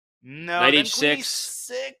No, Knight then h6. queen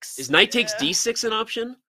e6. Is knight takes d6 an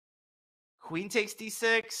option? Queen takes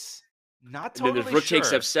d6. Not And then totally there's rook sure.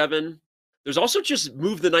 takes f7. There's also just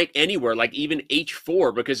move the knight anywhere, like even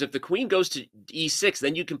h4, because if the queen goes to e6,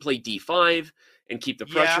 then you can play d5 and keep the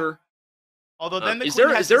pressure. Although then the is queen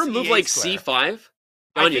there has a this move E8 like square. c5?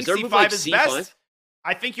 I Danya, think is there a c5 move like is c5? best.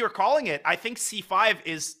 I think you're calling it. I think c5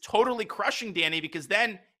 is totally crushing Danny, because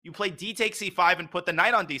then you play d takes c5 and put the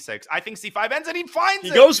knight on d6. I think c5 ends and he finds it.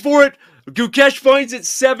 He goes for it. Gukesh finds it.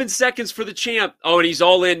 7 seconds for the champ. Oh, and he's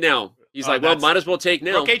all in now. He's like, well, might as well take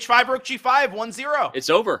now. Rook h5, rook g5, 1-0. It's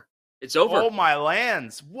over. It's over. Oh, my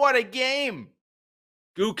lands. What a game.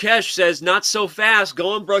 Gukesh says, not so fast.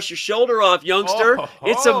 Go and brush your shoulder off, youngster.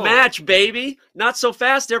 It's a match, baby. Not so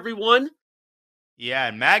fast, everyone. Yeah,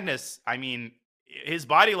 and Magnus, I mean, his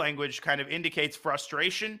body language kind of indicates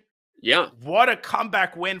frustration. Yeah. What a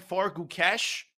comeback win for Gukesh.